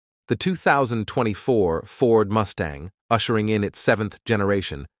The 2024 Ford Mustang, ushering in its seventh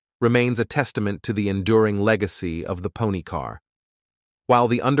generation, remains a testament to the enduring legacy of the pony car. While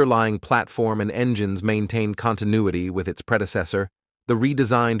the underlying platform and engines maintain continuity with its predecessor, the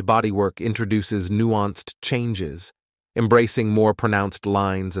redesigned bodywork introduces nuanced changes, embracing more pronounced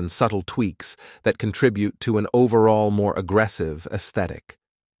lines and subtle tweaks that contribute to an overall more aggressive aesthetic.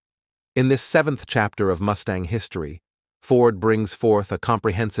 In this seventh chapter of Mustang history, Ford brings forth a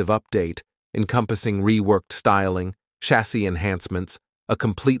comprehensive update encompassing reworked styling, chassis enhancements, a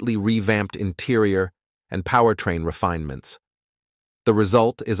completely revamped interior, and powertrain refinements. The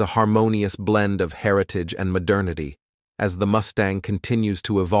result is a harmonious blend of heritage and modernity, as the Mustang continues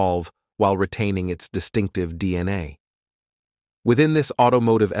to evolve while retaining its distinctive DNA. Within this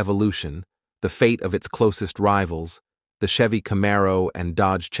automotive evolution, the fate of its closest rivals, the Chevy Camaro and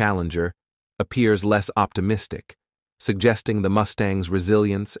Dodge Challenger, appears less optimistic, suggesting the Mustang's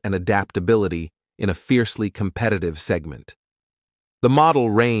resilience and adaptability in a fiercely competitive segment. The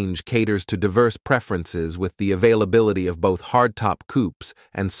model range caters to diverse preferences with the availability of both hardtop coupes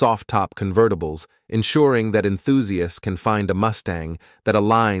and soft-top convertibles, ensuring that enthusiasts can find a Mustang that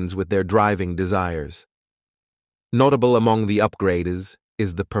aligns with their driving desires. Notable among the upgrades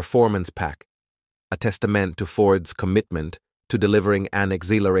is the Performance Pack, a testament to Ford's commitment to delivering an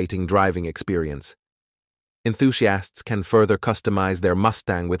exhilarating driving experience. Enthusiasts can further customize their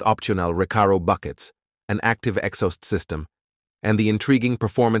Mustang with optional Recaro buckets, an active exhaust system, and the intriguing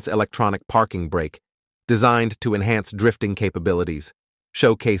performance electronic parking brake, designed to enhance drifting capabilities,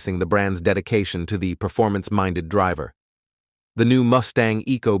 showcasing the brand's dedication to the performance-minded driver. The new Mustang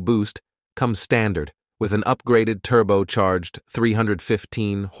EcoBoost comes standard with an upgraded turbocharged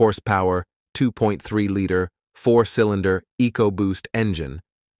 315 horsepower, 2.3-liter, four-cylinder EcoBoost engine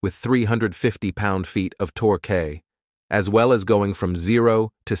with 350 pound-feet of torque, as well as going from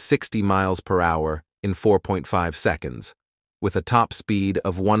 0 to 60 miles per hour in 4.5 seconds, with a top speed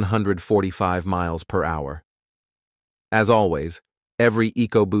of 145 miles per hour. As always, every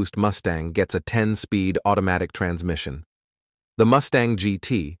EcoBoost Mustang gets a 10-speed automatic transmission. The Mustang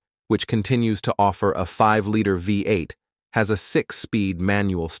GT, which continues to offer a 5-liter V8, has a 6-speed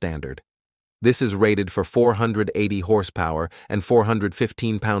manual standard. This is rated for 480 horsepower and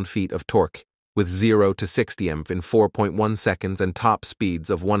 415 pound-feet of torque, with 0 to 60 mph in 4.1 seconds and top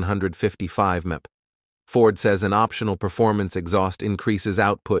speeds of 155 mph. Ford says an optional performance exhaust increases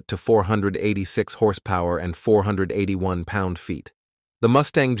output to 486 horsepower and 481 pound-feet. The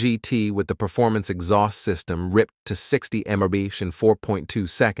Mustang GT with the performance exhaust system ripped to 60 mph in 4.2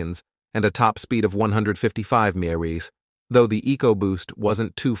 seconds and a top speed of 155 mph, though the EcoBoost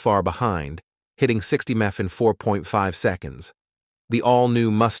wasn't too far behind, hitting 60 mph in 4.5 seconds. The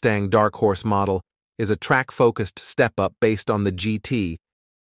all-new Mustang Dark Horse model is a track-focused step-up based on the GT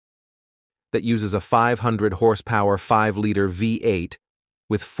that uses a 500 horsepower 5-liter V8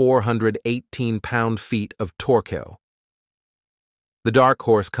 with 418 pound-feet of torque. The Dark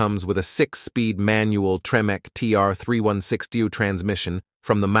Horse comes with a 6-speed manual Tremec TR316U transmission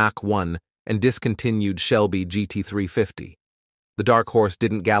from the Mach 1 and discontinued Shelby GT350. The Dark Horse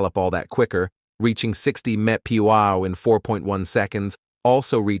didn't gallop all that quicker, reaching 60 mph in 4.1 seconds,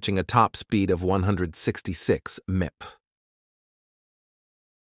 also reaching a top speed of 166 mph.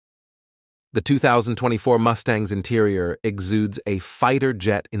 The 2024 Mustang's interior exudes a fighter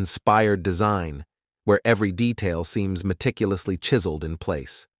jet-inspired design, where every detail seems meticulously chiseled in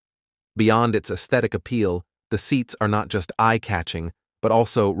place. Beyond its aesthetic appeal, the seats are not just eye-catching, but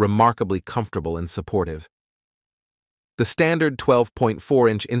also remarkably comfortable and supportive. The standard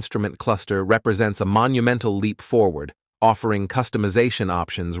 12.4-inch instrument cluster represents a monumental leap forward, offering customization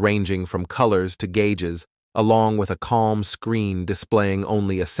options ranging from colors to gauges, along with a calm screen displaying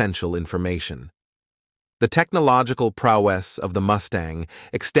only essential information. The technological prowess of the Mustang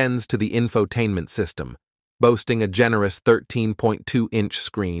extends to the infotainment system, boasting a generous 13.2-inch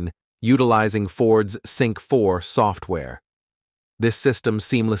screen utilizing Ford's Sync 4 software. This system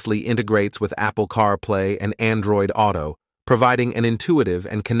seamlessly integrates with Apple CarPlay and Android Auto, providing an intuitive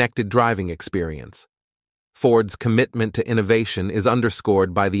and connected driving experience. Ford's commitment to innovation is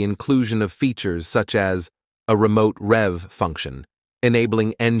underscored by the inclusion of features such as a remote rev function,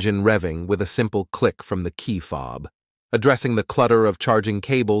 enabling engine revving with a simple click from the key fob. Addressing the clutter of charging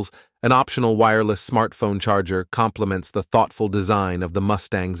cables, an optional wireless smartphone charger complements the thoughtful design of the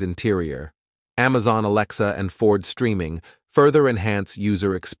Mustang's interior. Amazon Alexa and Ford Streaming further enhance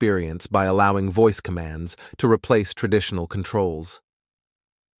user experience by allowing voice commands to replace traditional controls.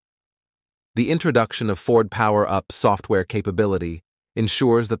 The introduction of Ford Power-Up software capability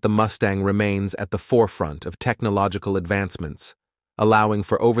ensures that the Mustang remains at the forefront of technological advancements, allowing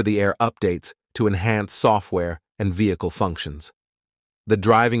for over-the-air updates to enhance software and vehicle functions. The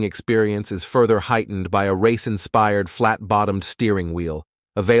driving experience is further heightened by a race-inspired flat-bottomed steering wheel,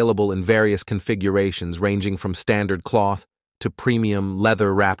 available in various configurations ranging from standard cloth to premium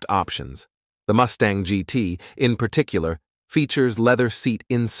leather-wrapped options. The Mustang GT, in particular, features leather seat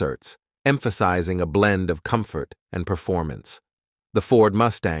inserts, emphasizing a blend of comfort and performance. The Ford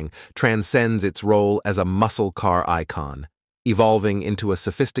Mustang transcends its role as a muscle car icon, evolving into a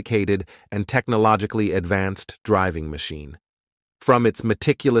sophisticated and technologically advanced driving machine. From its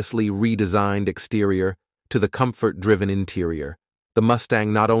meticulously redesigned exterior to the comfort-driven interior, the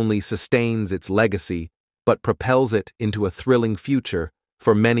Mustang not only sustains its legacy, but propels it into a thrilling future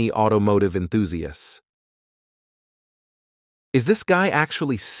for many automotive enthusiasts. Is this guy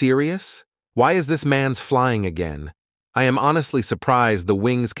actually serious? Why is this man's flying again? I am honestly surprised the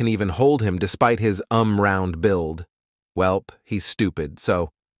wings can even hold him despite his round build. Welp, he's stupid, so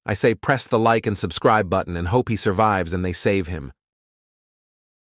I say press the like and subscribe button and hope he survives and they save him.